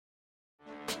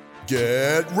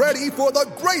Get ready for the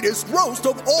greatest roast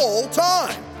of all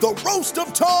time, the Roast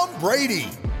of Tom Brady,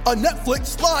 a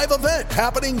Netflix live event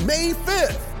happening May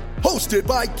 5th. Hosted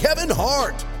by Kevin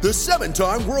Hart, the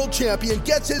 7-time world champion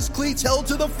gets his cleats held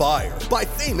to the fire by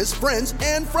famous friends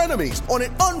and frenemies on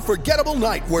an unforgettable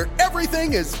night where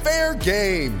everything is fair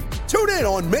game. Tune in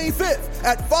on May 5th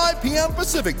at 5 p.m.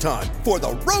 Pacific time for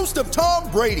the Roast of Tom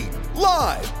Brady,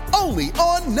 live only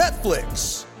on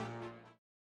Netflix.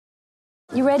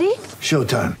 You ready?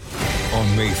 Showtime.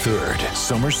 On May 3rd,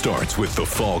 summer starts with The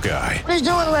Fall Guy. Let's do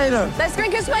it later. Let's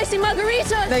drink a spicy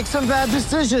margarita. Make some bad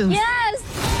decisions. Yes!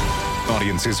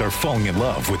 Audiences are falling in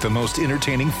love with the most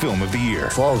entertaining film of the year.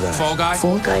 Fall Guy. Fall Guy?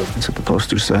 Fall guy. That's what the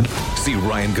poster said. See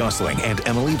Ryan Gosling and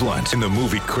Emily Blunt in the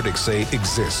movie critics say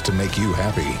exists to make you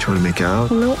happy. Trying to make it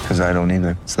out? Nope. Because I don't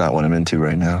either. It's not what I'm into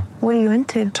right now. What are you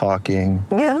into? Talking.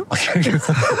 Yeah.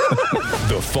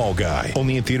 The Fall Guy.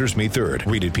 Only in theaters May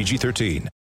 3rd. Rated PG-13.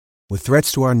 With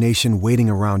threats to our nation waiting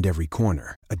around every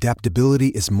corner, adaptability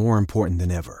is more important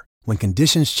than ever. When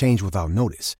conditions change without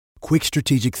notice, quick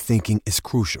strategic thinking is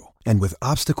crucial. And with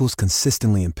obstacles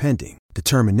consistently impending,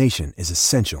 determination is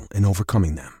essential in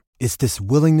overcoming them. It's this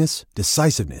willingness,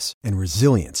 decisiveness, and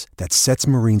resilience that sets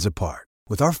Marines apart.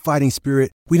 With our fighting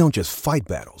spirit, we don't just fight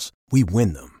battles, we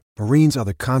win them. Marines are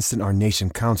the constant our nation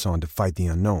counts on to fight the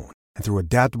unknown. And through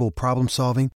adaptable problem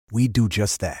solving, we do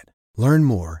just that. Learn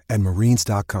more at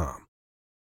marines.com.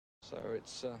 So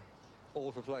it's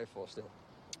all for play for still.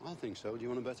 I think so. Do you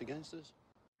want to bet against us?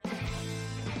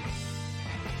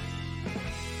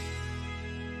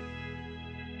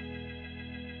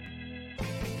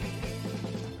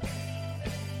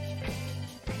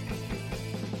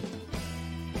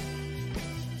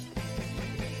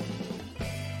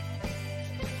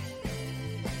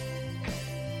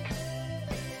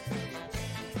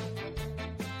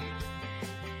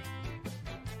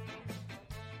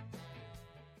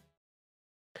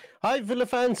 Hi, Villa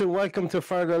fans, and welcome to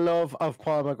Further Love of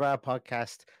Paul McGrath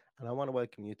podcast. And I want to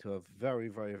welcome you to a very,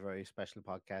 very, very special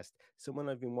podcast. Someone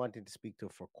I've been wanting to speak to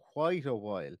for quite a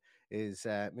while is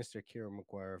Mr. Kieran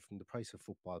Maguire from the Price of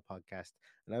Football podcast.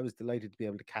 And I was delighted to be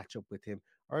able to catch up with him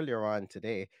earlier on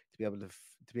today to be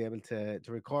able to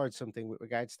record something with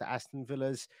regards to Aston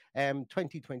Villa's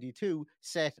 2022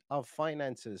 set of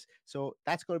finances. So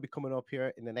that's going to be coming up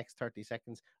here in the next 30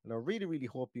 seconds. And I really, really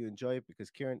hope you enjoy it because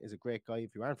Kieran is a great guy.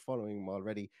 If you aren't following him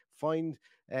already, find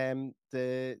his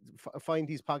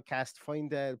podcast, find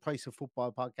the Price of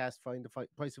Football podcast, find the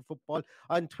Price of Football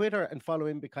on Twitter and follow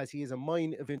him because he is a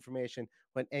mine of information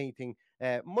when anything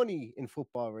money in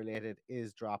football related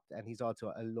is dropped. And he's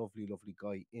also a lovely, lovely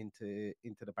guy into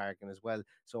the bargain as well.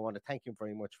 So I want to thank him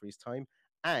very much for his time.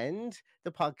 And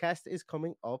the podcast is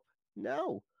coming up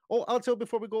now. Oh, also,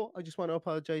 before we go, I just want to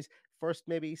apologize. First,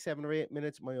 maybe 7 or 8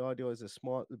 minutes, my audio is a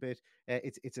small bit.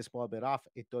 It's a small bit off.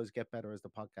 It does get better as the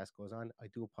podcast goes on. I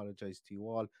do apologize to you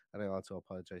all, and I also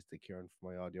apologize to Kieran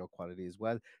for my audio quality as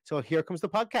well. So here comes the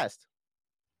podcast.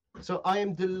 So I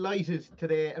am delighted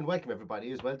today, and welcome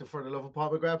everybody as well to For the Love of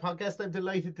Paul McGrath podcast. I'm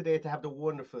delighted today to have the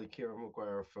wonderful Kieran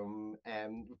Maguire from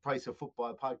Price of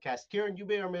Football podcast. Kieran, you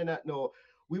may or may not know,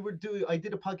 I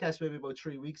did a podcast maybe about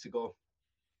 3 weeks ago.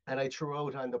 And I threw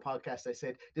out on the podcast, I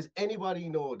said, does anybody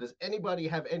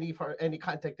have any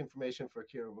contact information for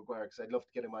Kieran Maguire? Because I'd love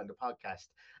to get him on the podcast.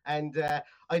 And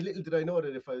little did I know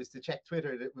that if I was to check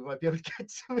Twitter, that we might be able to get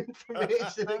some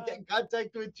information and get in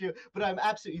contact with you. But I'm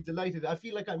absolutely delighted. I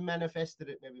feel like I manifested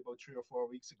it maybe about 3 or 4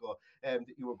 weeks ago that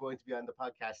you were going to be on the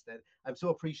podcast. And I'm so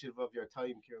appreciative of your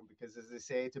time, Kieran, because as I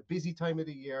say, it's a busy time of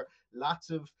the year,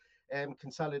 lots of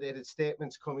consolidated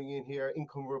statements coming in here,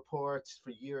 income reports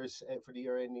for years for the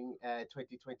year ending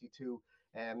 2022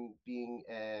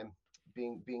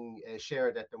 being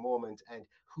shared at the moment, and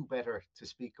who better to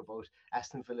speak about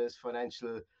Aston Villa's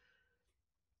financial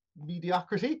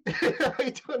mediocrity?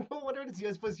 I don't know what it is.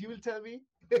 I suppose you will tell me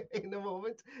in a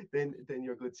moment. Then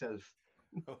your good self.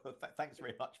 Thanks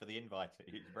very much for the invite.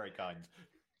 It's very kind.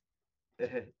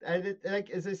 And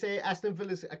as I say, Aston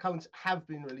Villa's accounts have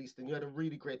been released, and you had a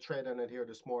really great thread on it here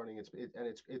this morning.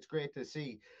 It's great to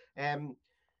see.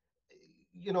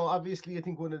 Obviously, I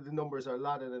think a lot of the numbers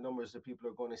that people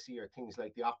are going to see are things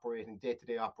like the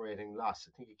day-to-day operating loss.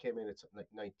 I think it came in at something like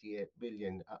 98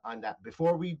 million on that.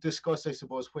 Before we discuss, I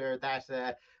suppose, where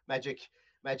that magic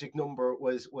number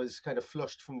was kind of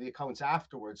flushed from the accounts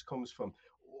afterwards comes from.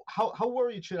 How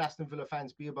worried should Aston Villa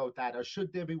fans be about that, or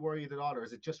should they be worried at all, or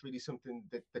is it just really something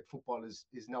that football is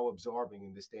now absorbing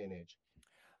in this day and age?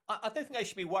 I don't think they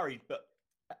should be worried, but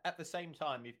at the same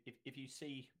time, if you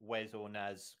see Wes or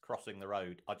Naz crossing the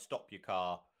road, I'd stop your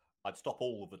car, I'd stop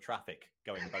all of the traffic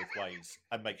going both ways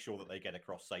and make sure that they get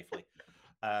across safely,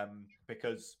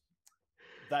 because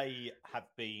they have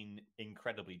been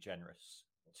incredibly generous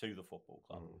to the football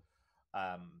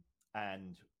club.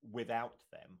 And without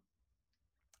them,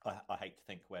 I hate to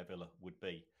think where Villa would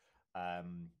be.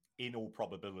 In all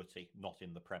probability, not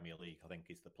in the Premier League, I think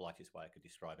is the politest way I could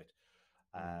describe it.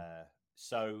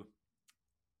 So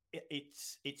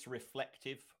it's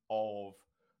reflective of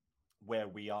where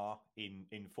we are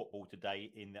in football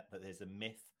today, in that there's a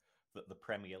myth that the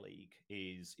Premier League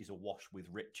is awash with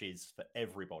riches for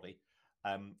everybody.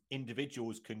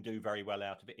 Individuals can do very well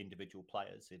out of it, individual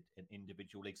players and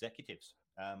individual executives.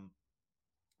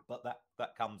 But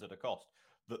that comes at a cost.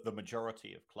 The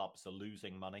majority of clubs are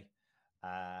losing money.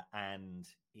 And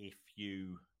if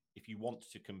you want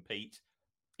to compete,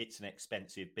 it's an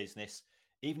expensive business.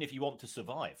 Even if you want to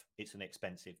survive, it's an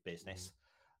expensive business.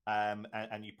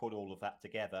 And you put all of that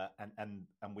together, and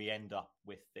we end up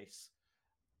with this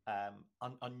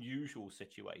unusual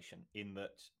situation in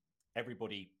that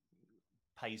everybody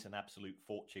pays an absolute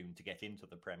fortune to get into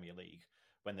the Premier League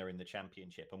when they're in the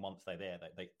Championship, and once they're there,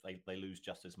 they lose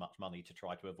just as much money to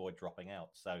try to avoid dropping out.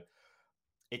 So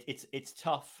it's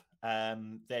tough.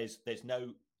 There's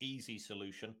no easy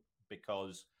solution,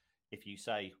 because if you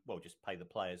say, well, just pay the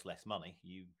players less money,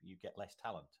 you get less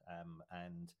talent.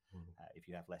 And if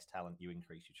you have less talent, you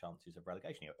increase your chances of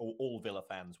relegation. All Villa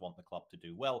fans want the club to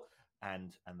do well,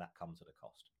 and that comes at a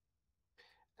cost.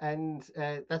 And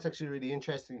that's actually really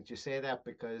interesting that you say that,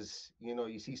 because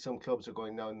you see some clubs are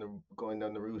going down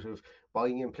the route of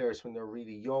buying in players when they're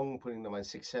really young, putting them on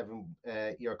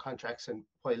 6-7 year contracts. And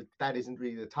while that isn't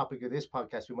really the topic of this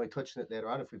podcast, we might touch on it later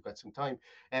on if we've got some time.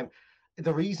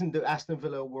 The reason that Aston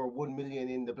Villa were 1 million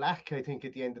in the black, I think,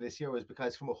 at the end of this year was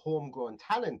because from a homegrown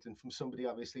talent, and from somebody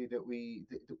obviously that we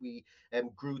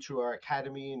grew through our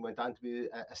academy and went on to be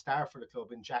a star for the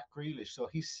club, in Jack Grealish. So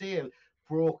his sale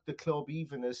broke the club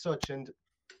even as such. And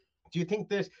do you think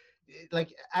that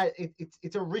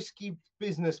it's a risky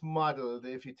business model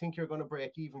that if you think you're going to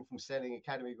break even from selling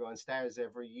academy grown stars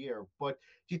every year, but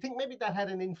do you think maybe that had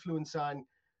an influence on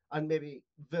maybe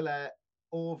Villa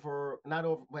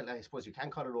I suppose you can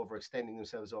call it overextending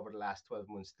themselves over the last 12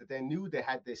 months, that they knew they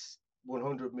had this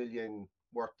 100 million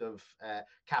worth of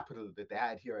capital that they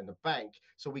had here in the bank,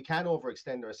 so we can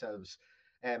overextend ourselves.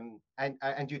 And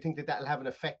do you think that will have an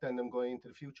effect on them going into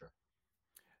the future?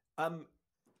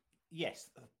 Yes,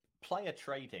 player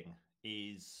trading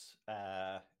is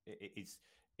a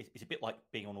bit like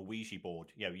being on a Ouija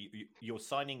board. You're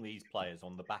signing these players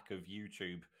on the back of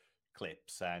YouTube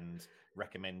clips and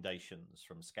recommendations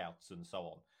from scouts and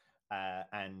so on,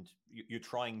 and you're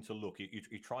trying to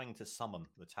you're trying to summon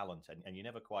the talent, and you're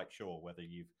never quite sure whether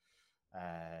you've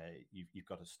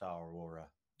got a star or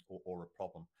a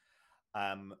problem.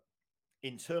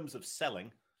 In terms of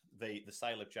selling, the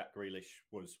sale of Jack Grealish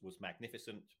was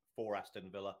magnificent for Aston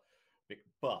Villa.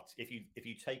 But if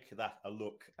you take a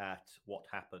look at what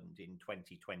happened in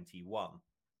 2021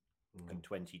 and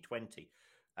 2020,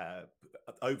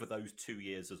 over those 2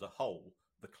 years as a whole,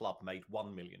 the club made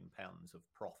 £1 million of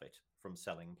profit from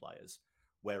selling players,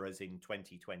 whereas in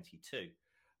 2022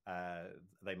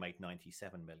 they made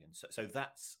 97 million. So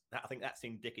I think that's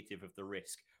indicative of the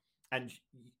risk. And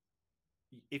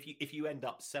if you end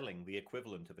up selling the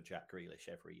equivalent of a Jack Grealish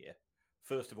every year,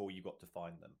 first of all, you've got to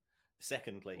find them.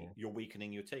 Secondly, you're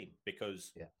weakening your team,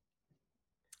 because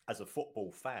as a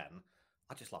football fan,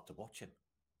 I just love to watch him.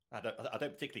 I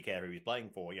don't particularly care who he's playing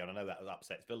for. I know that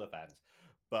upsets Villa fans,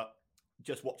 but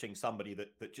just watching somebody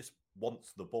that just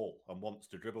wants the ball and wants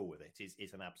to dribble with it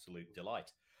is an absolute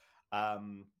delight.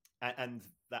 And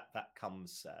that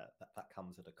comes at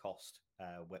a cost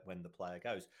when the player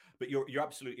goes. But you're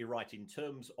absolutely right in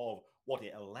terms of what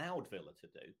it allowed Villa to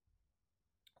do.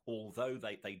 Although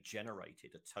they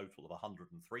generated a total of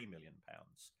 £103 million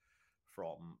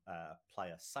from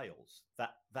player sales,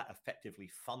 that effectively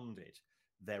funded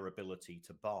their ability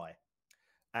to buy.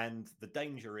 And the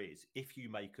danger is, if you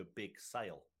make a big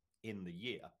sale in the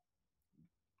year,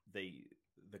 the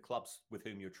clubs with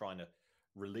whom you're trying to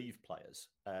relieve players,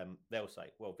 they'll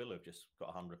say, well, Villa have just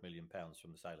got £100 million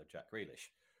from the sale of Jack Grealish.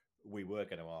 We were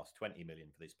going to ask 20 million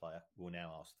for this player. We'll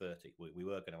now ask 30. We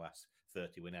were going to ask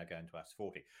 30. We're now going to ask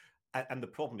 40. And the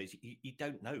problem is you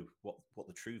don't know what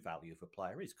the true value of a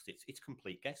player is, because it's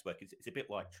complete guesswork. It's a bit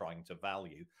like trying to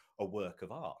value a work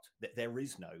of art. There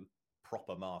is no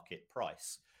proper market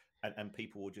price, and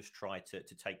people will just try to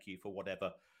take you for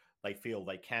whatever they feel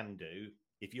they can do.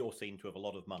 If you're seen to have a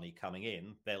lot of money coming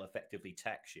in, they'll effectively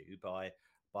tax you by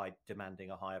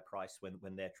demanding a higher price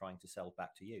when they're trying to sell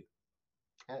back to you.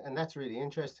 And that's really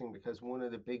interesting because one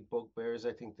of the big bugbears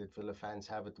I think that Villa fans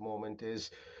have at the moment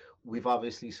is we've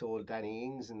obviously sold Danny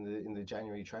Ings in the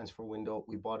January transfer window.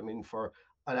 We bought him in for,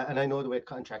 and I know the way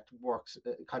contracts work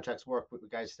with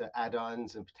regards to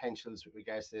add-ons and potentials with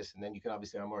regards to this, and then you can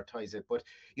obviously amortize it. But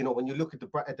when you look at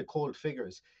the cold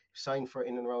figures, signed for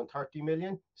in and around 30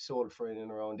 million, sold for in and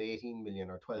around 18 million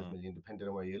or 12 million, depending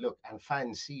on where you look, and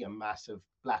fans see a massive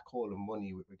black hole of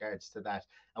money with regards to that.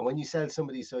 And when you sell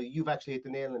somebody, so you've actually hit the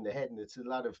nail on the head, and it's a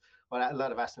lot of what a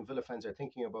lot of Aston Villa fans are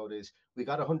thinking about is we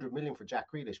got 100 million for Jack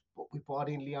Grealish, but we bought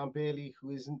in Leon Bailey,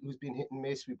 who's been hit and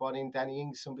miss. We bought in Danny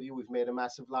Ings, somebody we've made a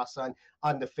massive loss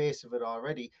on the face of it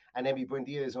already. And Emi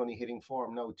Buendia is only hitting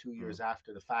form now 2 years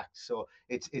after the fact. So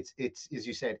it's as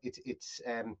you said,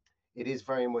 it is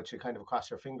very much a kind of cross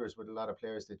your fingers with a lot of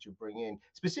players that you bring in.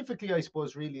 Specifically, I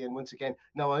suppose, really, and once again,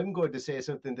 now I'm going to say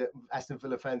something that Aston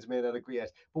Villa fans may not agree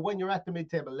at, but when you're at the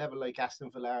mid-table level like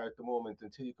Aston Villa are at the moment,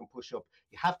 until you can push up,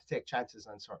 you have to take chances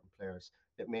on certain players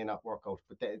that may not work out.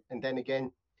 But then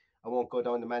again, I won't go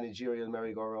down the managerial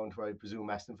merry-go-round where I presume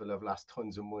Aston Villa have lost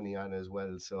tons of money on as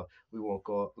well, so we won't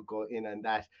go in on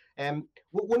that.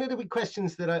 One of the big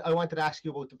questions that I wanted to ask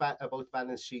you about the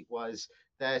balance sheet was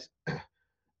that...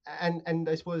 And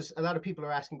I suppose a lot of people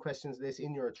are asking questions this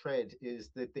in your thread is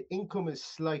that the income is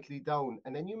slightly down.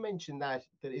 And then you mentioned that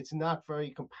it's not very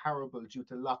comparable due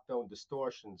to lockdown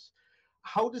distortions.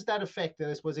 How does that affect, and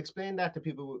I suppose explain that to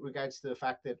people with regards to the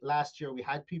fact that last year we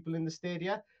had people in the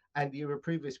stadia and the year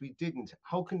previous we didn't.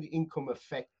 How can the income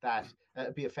affect that,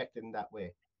 be affected in that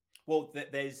way? Well,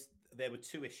 there were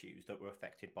two issues that were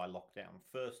affected by lockdown.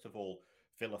 First of all,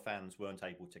 Villa fans weren't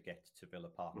able to get to Villa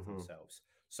Park themselves.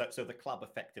 So the club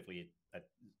effectively had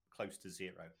close to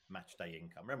zero match day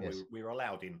income. Remember, yes. we were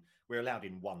allowed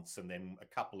in once, and then a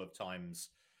couple of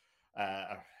times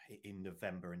in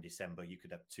November and December you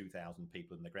could have 2,000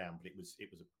 people in the ground, but it was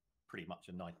pretty much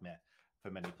a nightmare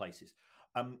for many places.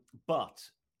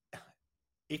 But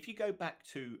if you go back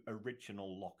to original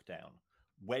lockdown,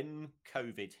 when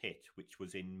COVID hit, which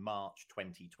was in March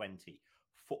 2020,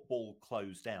 football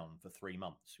closed down for 3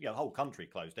 months. The whole country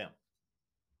closed down.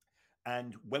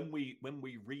 And when we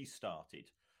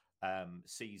restarted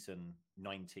season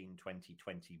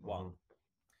 19-20-21,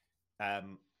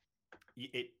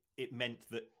 it meant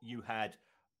that you had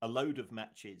a load of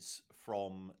matches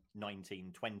from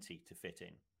 19-20 to fit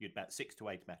in. You had about 6 to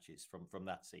 8 matches from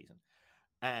that season.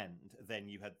 And then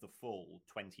you had the full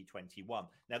 2021.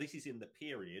 Now, this is in the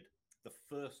period, the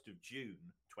 1st of June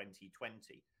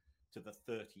 2020 to the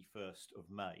 31st of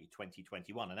May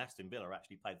 2021. And Aston Villa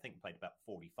actually played about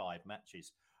 45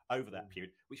 matches over that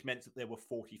period, which meant that there were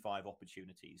 45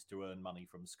 opportunities to earn money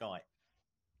from Sky.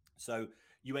 So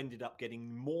you ended up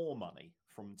getting more money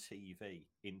from TV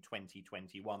in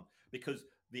 2021 because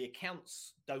the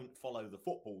accounts don't follow the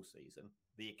football season.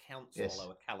 The accounts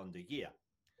follow a calendar year.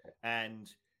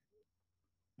 And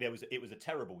it was a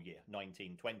terrible year,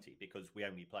 1920, because we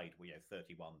only played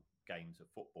 31 games of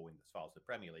football as far as the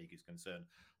Premier League is concerned.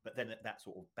 But then that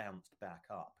sort of bounced back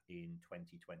up in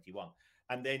 2021.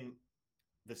 And then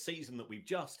the season that we've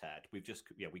just had,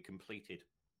 we completed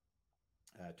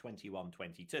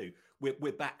 21-22.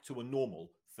 We're back to a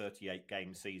normal 38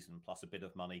 game season plus a bit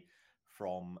of money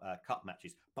from cup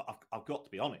matches. But I've got to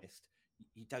be honest,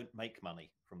 you don't make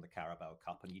money from the Carabao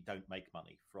Cup, and you don't make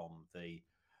money from the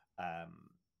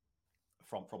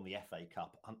from the FA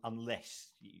Cup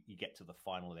unless you get to the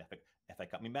final of the FA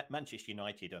Cup. I mean, Manchester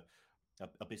United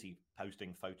are busy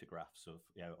posting photographs of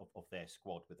their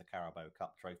squad with the Carabao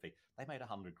Cup trophy. They made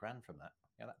 $100,000 from that.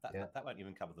 That won't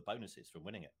even cover the bonuses from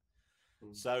winning it.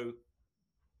 So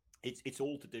it's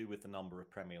all to do with the number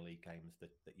of Premier League games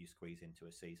that you squeeze into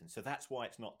a season. So that's why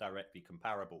it's not directly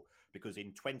comparable, because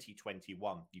in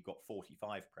 2021, you've got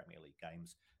 45 Premier League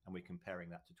games, and we're comparing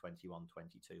that to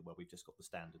 21-22, where we've just got the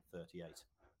standard 38.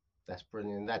 That's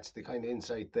brilliant. That's the kind of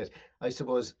insight that I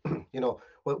suppose,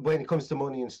 when it comes to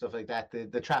money and stuff like that,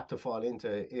 the trap to fall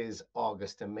into is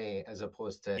August and May as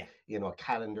opposed to,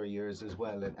 calendar years as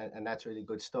well. And that's really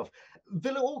good stuff.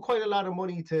 Villa owe quite a lot of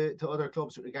money to other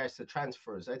clubs with regards to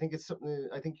transfers. I think it's something,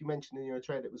 I think you mentioned in your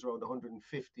thread, it was around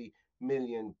 £150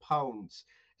 million.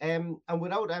 And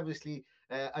without obviously,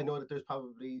 I know that there's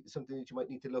probably something that you might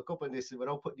need to look up on this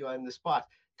without putting you on the spot.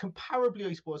 Comparably,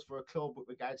 I suppose, for a club with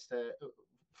regards to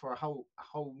for how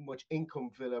much income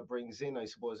Villa brings in, I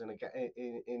suppose, in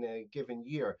a given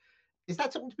year. Is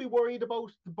that something to be worried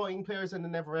about, the buying players and the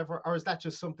never ever, or is that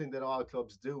just something that all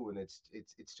clubs do and it's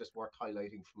just worth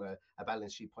highlighting from a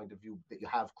balance sheet point of view that you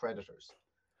have creditors?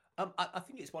 I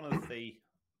think it's one of the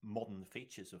modern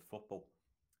features of football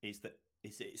is that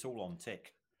it's all on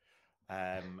tick.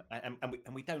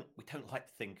 and we don't like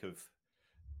to think of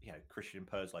Christian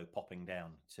Purslow popping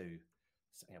down to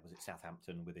was it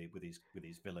Southampton with his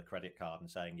Villa credit card and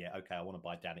saying, yeah, okay, I want to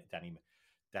buy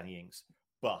Danny Ings,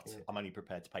 but I'm only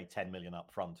prepared to pay 10 million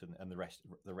up front, and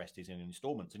the rest is in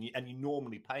instalments, and you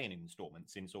normally pay in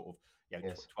instalments in sort of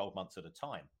 12 months at a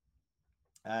time.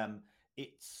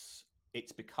 It's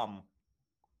become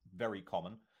very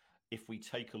common. If we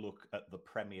take a look at the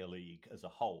Premier League as a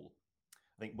whole,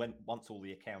 I think once all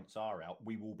the accounts are out,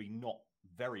 we will be not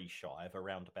very shy of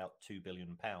around about £2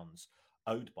 billion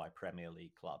owed by Premier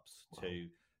League clubs to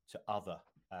other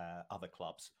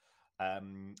clubs,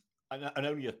 and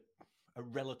only a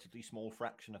relatively small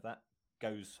fraction of that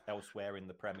goes elsewhere in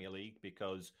the Premier League,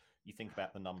 because you think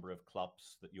about the number of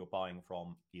clubs that you're buying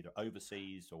from either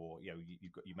overseas, or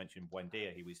you mentioned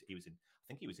Buendia. He was in, I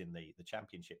think he was in the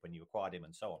Championship when you acquired him,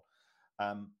 and so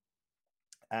on.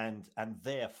 And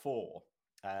therefore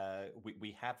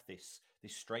we have this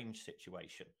strange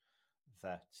situation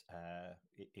that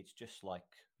it's just like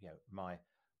my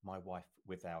wife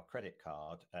with our credit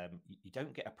card. You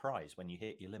don't get a prize when you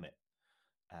hit your limit.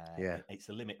 It's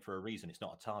a limit for a reason. It's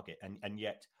not a target. And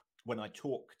yet, when I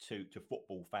talk to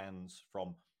football fans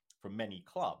from many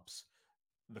clubs,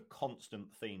 the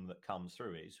constant theme that comes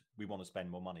through is we want to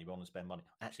spend more money. We want to spend money.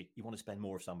 Actually, you want to spend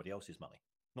more of somebody else's money,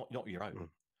 not your own.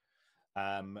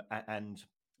 And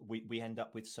we end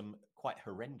up with some quite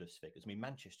horrendous figures. I mean,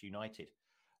 Manchester United,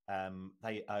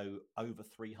 they owe over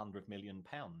 £300 million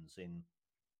in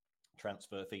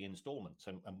transfer fee instalments.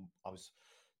 And I was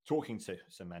talking to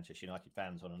some Manchester United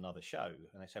fans on another show,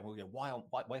 and they said, "Well, why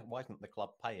isn't the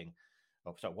club paying?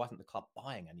 Why isn't the club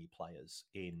buying any players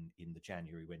in the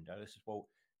January window?" I said, "Well,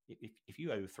 if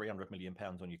you owe £300 million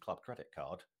on your club credit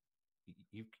card,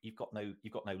 you've got no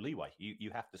leeway. You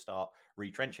have to start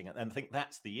retrenching it." And I think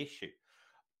that's the issue.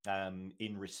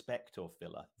 In respect of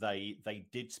Villa, they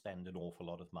did spend an awful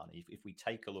lot of money. If we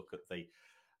take a look at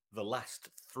the last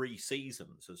 3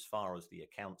 seasons, as far as the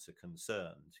accounts are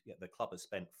concerned, the club has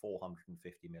spent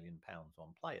 £450 million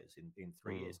on players in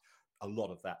 3 years. A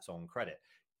lot of that's on credit.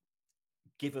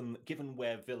 Given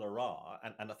where Villa are,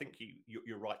 and I think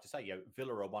you're right to say,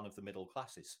 Villa are one of the middle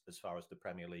classes as far as the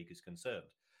Premier League is concerned.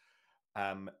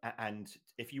 And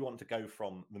if you want to go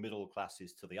from the middle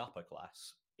classes to the upper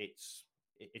class, it's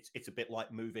a bit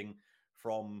like moving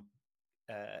from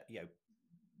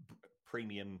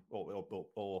premium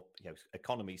or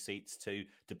economy seats to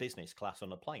business class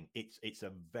on a plane. It's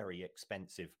a very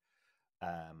expensive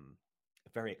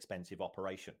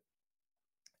operation,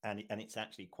 and it's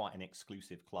actually quite an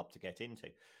exclusive club to get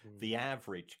into. The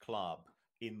average club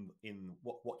in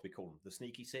what do we call them? The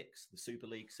Sneaky Six, the Super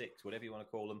League Six, whatever you want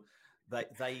to call them.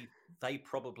 They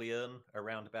probably earn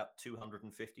around about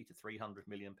 250 to 300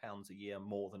 million pounds a year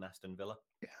more than Aston Villa.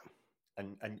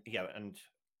 And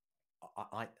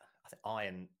I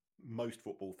and most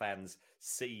football fans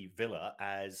see Villa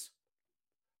as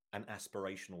an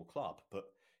aspirational club, but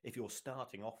if you're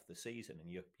starting off the season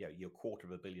and you're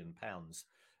 £250 million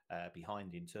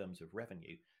behind in terms of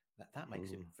revenue, that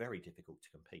makes it very difficult to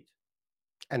compete.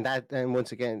 And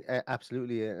once again,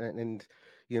 absolutely. And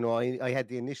I had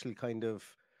the initial kind of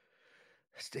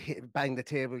bang the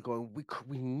table going,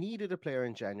 we needed a player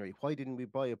in January. Why didn't we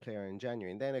buy a player in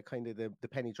January? And then it kind of the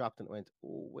penny dropped and it went,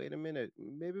 oh, wait a minute,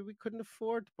 maybe we couldn't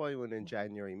afford to buy one in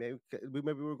January. Maybe we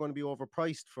were going to be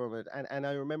overpriced from it. And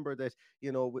I remember that,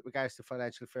 with regards to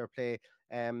financial fair play,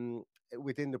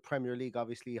 within the Premier League,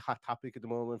 obviously hot topic at the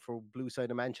moment for Blue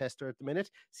Side of Manchester at the minute.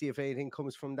 See if anything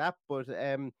comes from that. But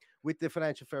with the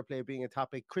financial fair play being a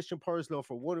topic, Christian Purslow,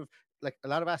 for one of, like, a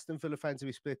lot of Aston Villa fans will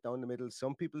be split down the middle.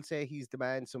 Some people say he's the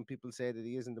man. Some people say that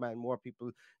he isn't the man. More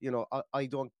people, I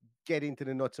don't get into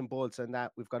the nuts and bolts on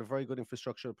that. We've got a very good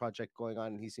infrastructure project going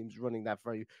on, and he seems running that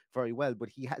very, very well. But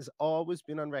he has always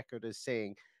been on record as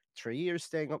saying 3 years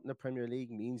staying up in the Premier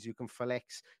League means you can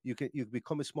flex, you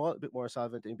become a small bit more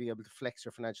solvent and be able to flex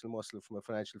your financial muscle from a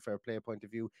financial fair play point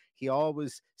of view. He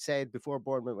always said before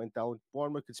Bournemouth went down,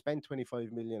 Bournemouth could spend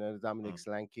 25 million on Dominic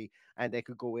Solanke, and they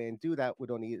could go away and do that with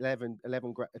only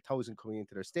 11,000 coming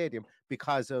into their stadium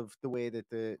because of the way that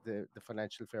the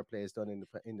financial fair play is done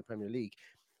in the Premier League.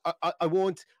 I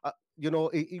won't,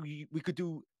 we could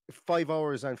do 5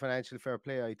 hours on financial fair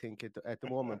play, I think, at the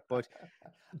moment. But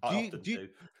do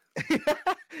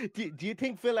you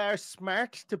think Villa are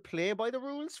smart to play by the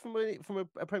rules from a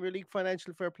Premier League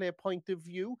financial fair play point of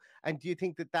view? And do you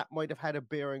think that might have had a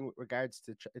bearing with regards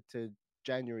to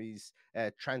January's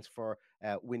transfer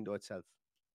window itself?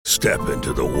 Step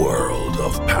into the world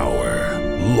of power,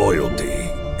 loyalty,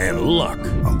 and luck.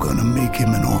 I'm gonna make him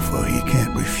an offer he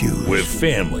can't refuse. With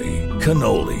family,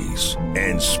 cannolis,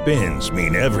 and spins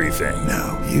mean everything.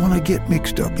 Now, you wanna get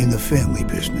mixed up in the family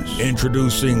business.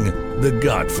 Introducing The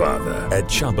Godfather at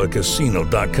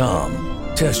ChumbaCasino.com.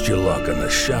 Test your luck in the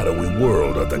shadowy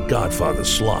world of The Godfather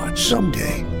slot.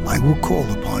 Someday, I will call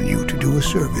upon you to do a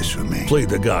service for me. Play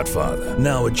The Godfather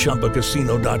now at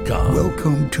ChumbaCasino.com.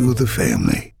 Welcome to the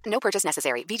family. No purchase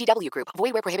necessary. VGW Group.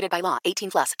 Void where prohibited by law.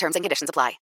 18+. Terms and conditions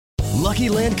apply. Lucky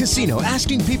Land Casino,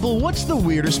 asking people, what's the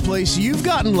weirdest place you've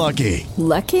gotten lucky?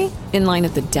 Lucky? In line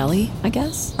at the deli, I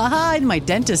guess? Aha, in my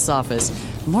dentist's office.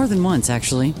 More than once,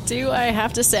 actually. Do I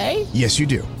have to say? Yes, you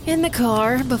do. In the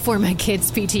car before my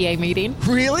kids' PTA meeting.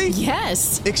 Really?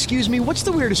 Yes. Excuse me, what's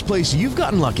the weirdest place you've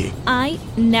gotten lucky? I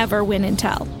never win and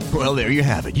tell. Well, there you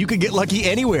have it. You can get lucky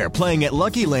anywhere, playing at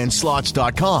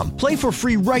LuckyLandSlots.com. Play for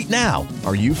free right now.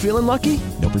 Are you feeling lucky?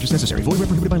 No purchase necessary. Void where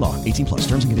prohibited by law. 18+.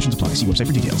 Terms and conditions apply. See website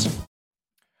for details.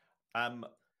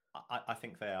 I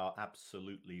think they are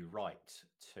absolutely right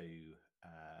to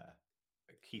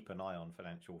keep an eye on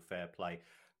financial fair play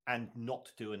and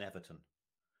not do an Everton.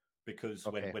 Because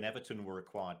when Everton were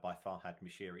acquired by Farhad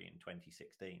Moshiri in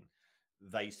 2016,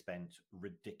 they spent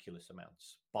ridiculous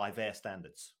amounts by their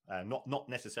standards. Not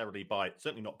necessarily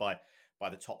certainly not by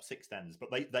the top six standards, but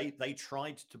they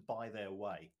tried to buy their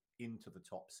way into the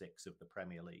top six of the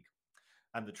Premier League.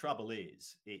 And the trouble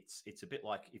is, it's a bit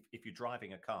like if you're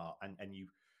driving a car and you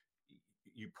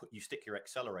stick your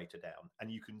accelerator down and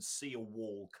you can see a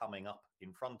wall coming up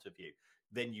in front of you,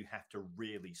 then you have to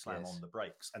really slam on the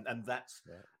brakes. And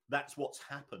that's what's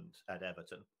happened at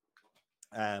Everton.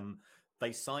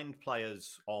 They signed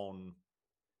players on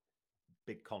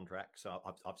big contracts.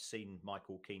 I've seen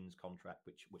Michael Keane's contract,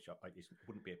 which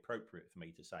wouldn't be appropriate for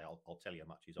me to say. I'll tell you how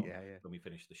much he's on when we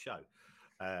finish the show.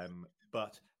 And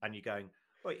you're going,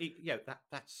 well,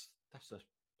 that's a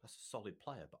solid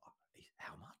player, but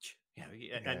how much?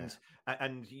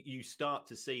 And you start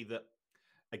to see that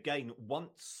again.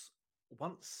 Once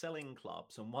selling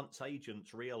clubs and once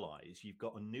agents realise you've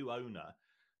got a new owner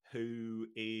who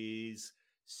is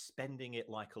spending it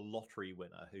like a lottery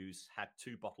winner who's had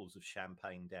 2 bottles of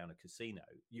champagne down a casino,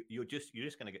 you're just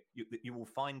going to get. You will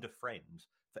find a friend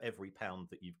for every pound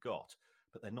that you've got,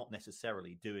 but they're not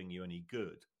necessarily doing you any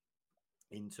good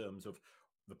in terms of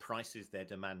the prices they're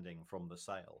demanding from the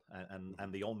sale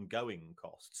and the ongoing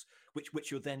costs,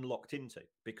 which you're then locked into.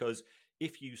 Because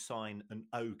if you sign an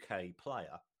okay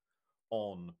player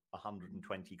on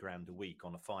 120 grand a week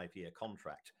on a 5-year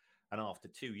contract, and after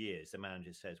 2 years the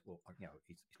manager says, well,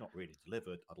 he's not really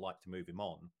delivered, I'd like to move him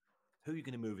on, who are you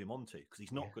going to move him on to? Because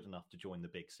he's not good enough to join the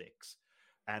big six.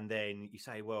 And then you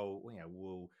say, well,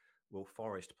 will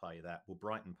Forest pay that? Will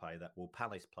Brighton pay that? Will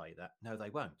Palace pay that? No,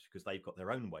 they won't, because they've got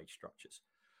their own wage structures.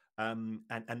 And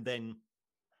then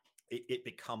it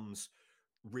becomes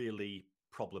really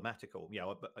problematical.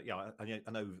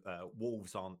 I know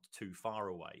Wolves aren't too far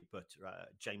away, but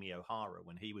Jamie O'Hara,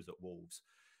 when he was at Wolves,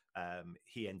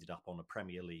 he ended up on a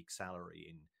Premier League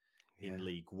salary in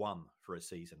League One for a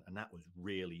season, and that was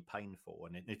really painful.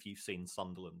 And if you've seen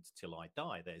Sunderland Till I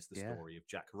Die, there's the story of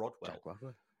Jack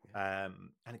Rodwell.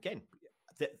 And again,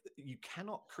 you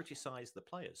cannot criticise the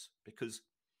players, because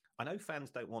I know fans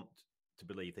don't want to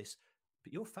believe this,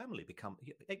 but your family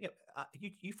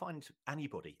you find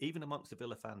anybody, even amongst the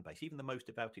Villa fan base, even the most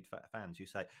devoted fans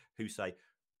who say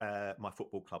my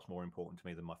football club's more important to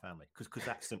me than my family, because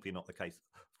that's simply not the case.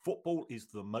 Football is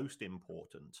the most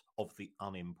important of the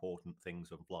unimportant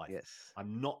things of life. Yes.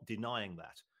 I'm not denying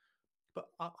that, but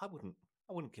I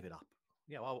wouldn't give it up.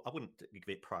 I wouldn't give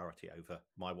it priority over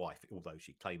my wife, although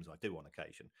she claims I do on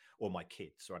occasion, or my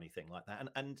kids or anything like that.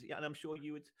 And I'm sure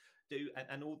you would do,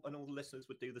 and all the listeners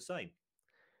would do the same.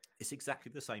 It's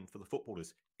exactly the same for the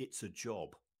footballers. It's a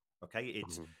job, okay?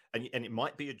 It's and it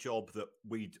might be a job that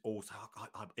we'd also.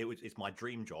 It's my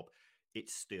dream job.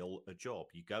 It's still a job.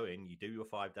 You go in, you do your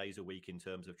 5 days a week in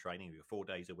terms of training, your 4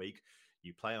 days a week.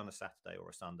 You play on a Saturday or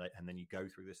a Sunday, and then you go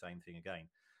through the same thing again.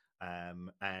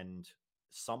 And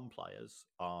some players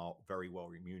are very well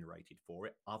remunerated for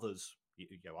it. Others,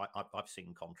 I've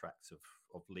seen contracts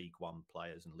of League One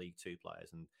players and League Two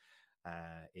players, and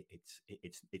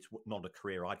it's not a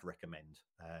career I'd recommend.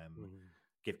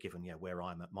 Given where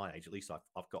I'm at my age, at least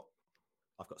I've got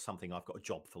something. I've got a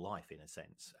job for life, in a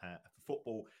sense. For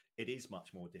football, it is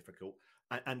much more difficult,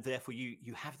 and therefore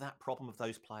you have that problem of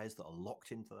those players that are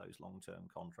locked into those long-term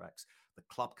contracts. The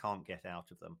club can't get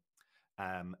out of them.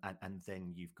 And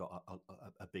then you've got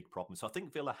a big problem. So I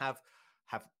think Villa have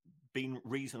been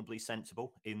reasonably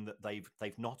sensible in that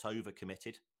they've not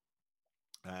overcommitted.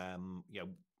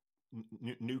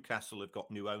 Newcastle have got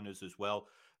new owners as well.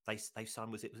 They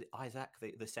signed, was it Isaac,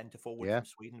 the centre forward from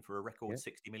Sweden, for a record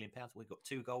 £60 million. We've got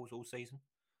 2 goals all season.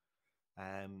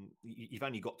 You've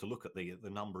only got to look at the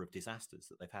number of disasters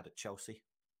that they've had at Chelsea,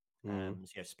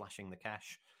 splashing the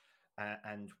cash.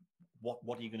 And what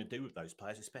are you going to do with those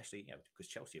players, especially because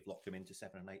Chelsea have locked them into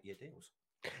 7 and 8 year deals?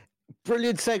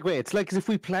 Brilliant segue. It's like as if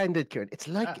we planned it, Kieran. It's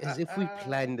like as if we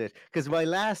planned it. Because my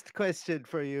last question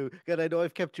for you, and I know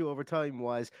I've kept you over time,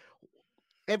 was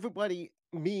everybody,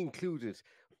 me included,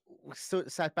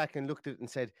 sat back and looked at it and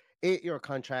said, 8-year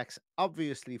contracts,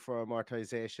 obviously for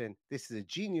amortization. This is a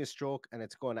genius stroke, and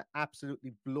it's going to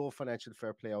absolutely blow financial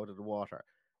fair play out of the water.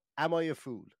 Am I a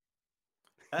fool?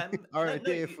 Or are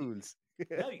they fools?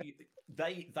 No,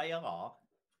 they are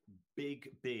big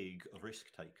risk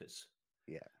takers.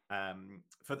 Yeah.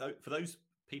 For those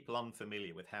people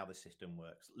unfamiliar with how the system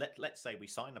works, let's say we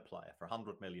sign a player for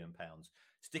 £100 million,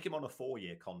 stick him on a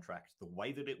 4-year contract. The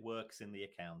way that it works in the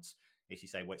accounts is you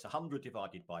say, well, it's 100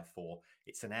 divided by 4.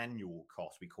 It's an annual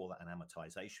cost. We call that an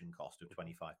amortization cost of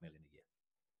 25 million a year.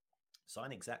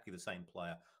 Sign exactly the same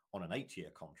player on an 8-year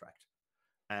contract,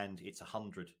 and it's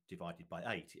 100 divided by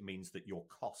 8. It means that your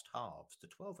cost halves to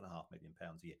 £12.5 million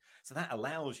a year. So that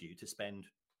allows you to spend,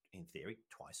 in theory,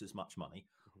 twice as much money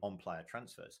on player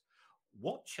transfers.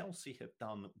 What Chelsea have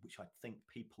done, which I think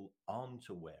people aren't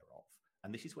aware of,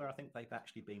 and this is where I think they've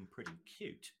actually been pretty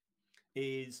cute,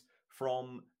 is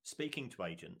from speaking to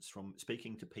agents, from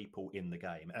speaking to people in the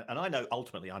game. And I know,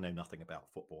 ultimately, I know nothing about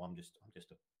football. I'm just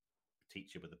a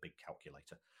teacher with a big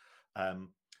calculator.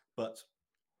 But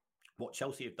what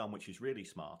Chelsea have done, which is really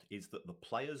smart, is that the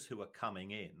players who are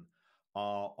coming in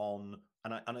are on,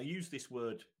 and I use this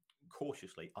word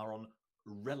cautiously, are on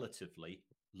relatively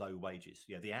low wages.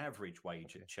 Yeah, the average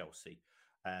wage at Chelsea,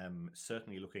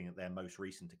 certainly looking at their most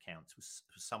recent accounts, was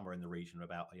somewhere in the region of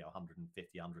about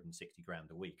 150, 160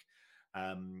 grand a week.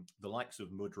 The likes of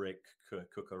Mudryk,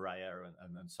 Cucurella,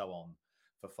 and so on,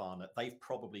 Fofana, they've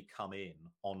probably come in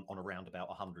on around about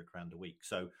 100 grand a week.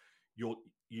 So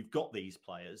you've got these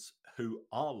players who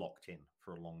are locked in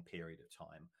for a long period of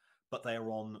time, but they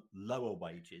are on lower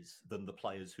wages than the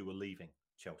players who are leaving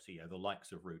Chelsea, the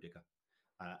likes of Rudiger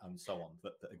and so on,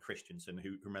 and Christensen,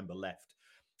 who remember left.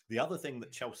 The other thing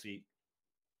that Chelsea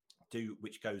do,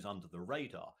 which goes under the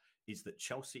radar, is that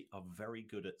Chelsea are very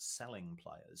good at selling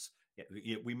players.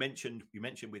 We mentioned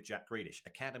with Jack Grealish,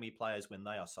 academy players, when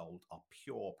they are sold, are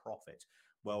pure profit.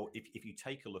 Well, if you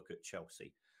take a look at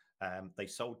Chelsea, they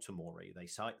sold Tomori, they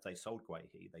sold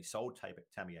Guehi, they sold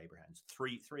Tammy Abrahams,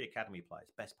 three academy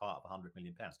players, best part of £100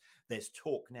 million. There's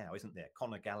talk now, isn't there?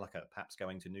 Conor Gallagher perhaps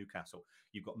going to Newcastle.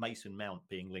 You've got Mason Mount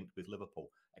being linked with Liverpool.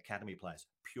 Academy players,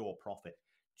 pure profit.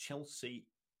 Chelsea,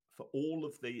 for all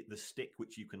of the stick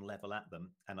which you can level at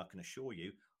them, and I can assure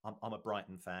you, I'm a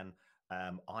Brighton fan.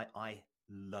 I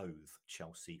loathe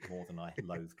Chelsea more than I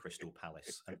loathe Crystal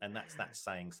Palace, and that's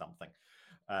saying something.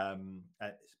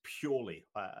 Purely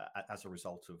as a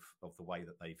result of the way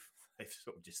that they've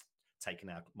sort of just taken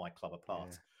out my club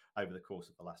apart over the course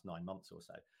of the last 9 months or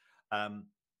so.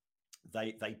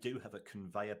 They do have a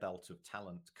conveyor belt of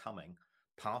talent coming.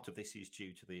 Part of this is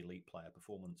due to the elite player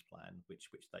performance plan, which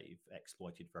they've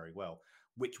exploited very well,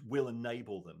 which will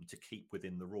enable them to keep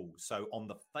within the rules. So on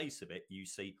the face of it, you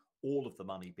see all of the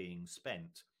money being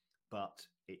spent, but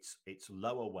it's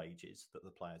lower wages that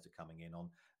the players are coming in on,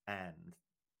 and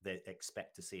they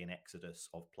expect to see an exodus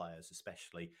of players,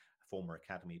 especially former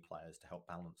academy players, to help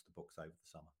balance the books over the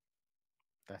summer.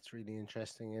 That's really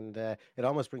interesting, and it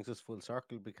almost brings us full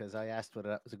circle, because I asked whether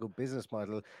that was a good business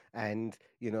model, and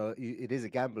it is a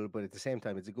gamble, but at the same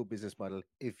time, it's a good business model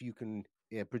if you can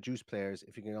produce players,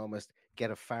 if you can almost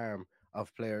get a farm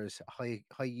of players, high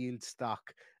yield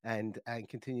stock, and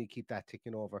continue to keep that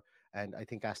ticking over. And I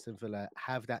think Aston Villa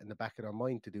have that in the back of their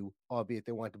mind to do, albeit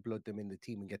they want to blood them in the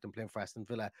team and get them playing for Aston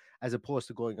Villa, as opposed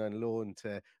to going on loan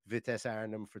to Vitesse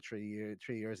Arnhem for 3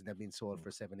 years and then being sold for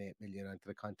 7-8 million onto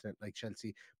the continent, like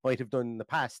Chelsea might have done in the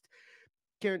past.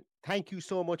 Kieran, thank you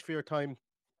so much for your time.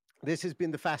 This has been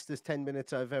the fastest 10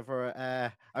 minutes I've ever,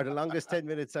 or the longest 10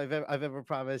 minutes I've ever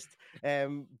promised.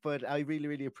 But I really,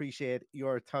 really appreciate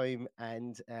your time,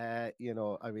 and I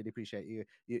really appreciate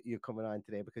you coming on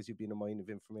today, because you've been a mine of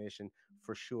information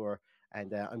for sure.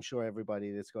 And I'm sure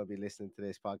everybody that's going to be listening to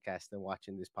this podcast and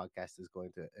watching this podcast is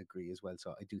going to agree as well.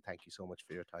 So I do thank you so much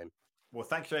for your time. Well,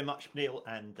 thanks very much, Neil,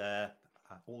 and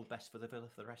all the best for the Villa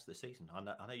for the rest of the season. I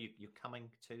know you're coming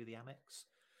to the Amex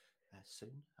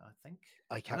soon, I think.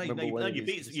 I can't remember.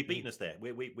 You've beaten us there.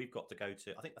 We've got to go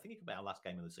to. I think it could be our last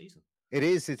game of the season. It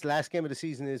is. It's the last game of the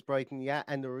season is Brighton, yeah.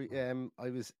 And I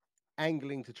was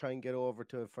angling to try and get over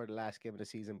to for the last game of the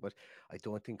season, but I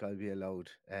don't think I'll be allowed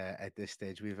at this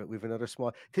stage. We've another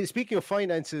small. Speaking of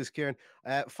finances, Kieran,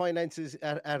 finances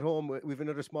at home. We've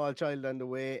another small child on the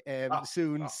way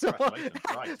soon. So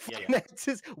right.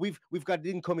 finances. We've got an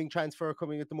incoming transfer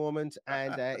coming at the moment,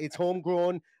 and it's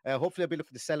homegrown. Hopefully, I'll be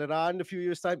looking to sell it on in a few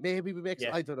years' time. Maybe we make.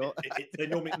 I don't know. They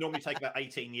normally take about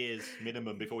 18 years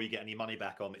minimum before you get any money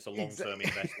back on. It's a long-term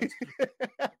investment.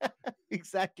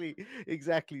 Exactly.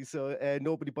 So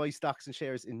nobody buys stocks and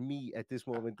shares in me at this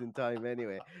moment in time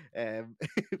anyway,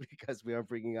 because we are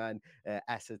bringing on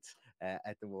assets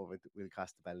at the moment that will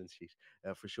cost the balance sheet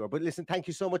for sure. But listen, thank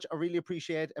you so much. I really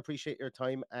appreciate your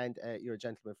time, and you're a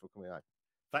gentleman for coming on.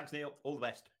 Thanks, Neil. All the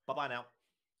best. Bye-bye now.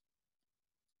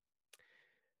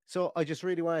 So I just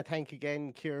really want to thank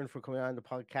again Kieran for coming on the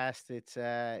podcast. It's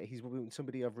he's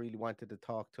somebody I've really wanted to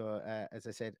talk to. As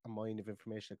I said, a mine of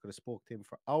information. I could have spoke to him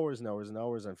for hours and hours and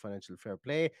hours on financial fair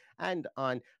play and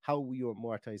on how we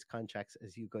amortize contracts.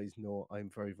 As you guys know, I'm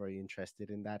very, very interested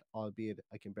in that, albeit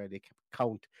I can barely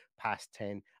count past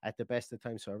 10 at the best of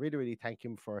times. So I really, really thank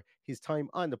him for his time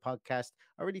on the podcast.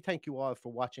 I really thank you all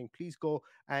for watching. Please go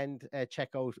and check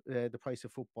out the Price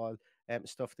of Football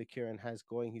stuff that Kieran has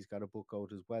going. He's got a book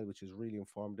out as well, which is really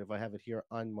informative. I have it here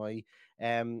on my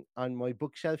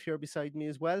bookshelf here beside me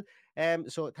as well.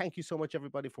 So thank you so much,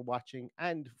 everybody, for watching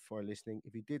and for listening.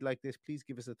 If you did like this, please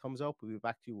give us a thumbs up. We'll be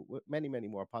back to you with many, many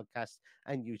more podcasts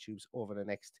and YouTubes over the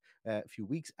next few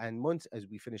weeks and months as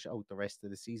we finish out the rest of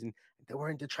the season. Then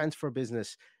we're in the transfer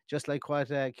business, just like what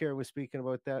Kieran was speaking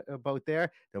about there.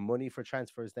 The money for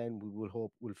transfers then we will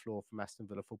hope will flow from Aston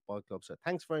Villa Football Club. So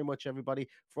thanks very much, everybody,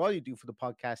 for all you do for the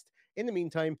podcast. In the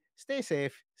meantime, stay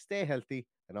safe, stay healthy,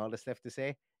 and all that's left to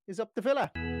say is up the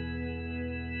Villa.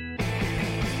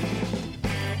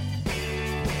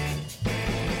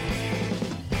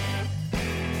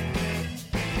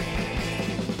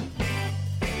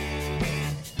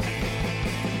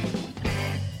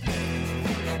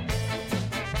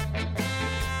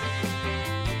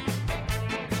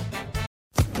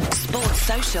 Sports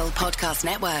Social Podcast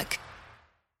Network.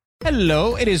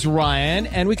 Hello, it is Ryan,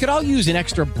 and we could all use an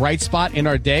extra bright spot in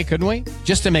our day, couldn't we?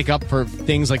 Just to make up for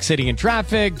things like sitting in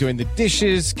traffic, doing the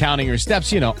dishes, counting your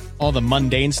steps, all the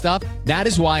mundane stuff. That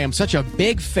is why I'm such a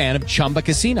big fan of Chumba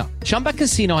Casino. Chumba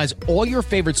Casino has all your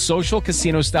favorite social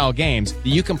casino-style games that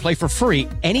you can play for free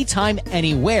anytime,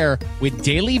 anywhere with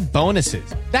daily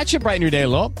bonuses. That should brighten your day a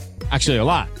little. Actually, a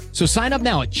lot. So sign up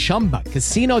now at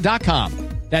ChumbaCasino.com.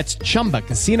 That's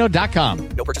ChumbaCasino.com.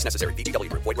 No purchase necessary. VGW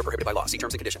Group. Void where prohibited by law. See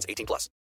terms and conditions. 18+.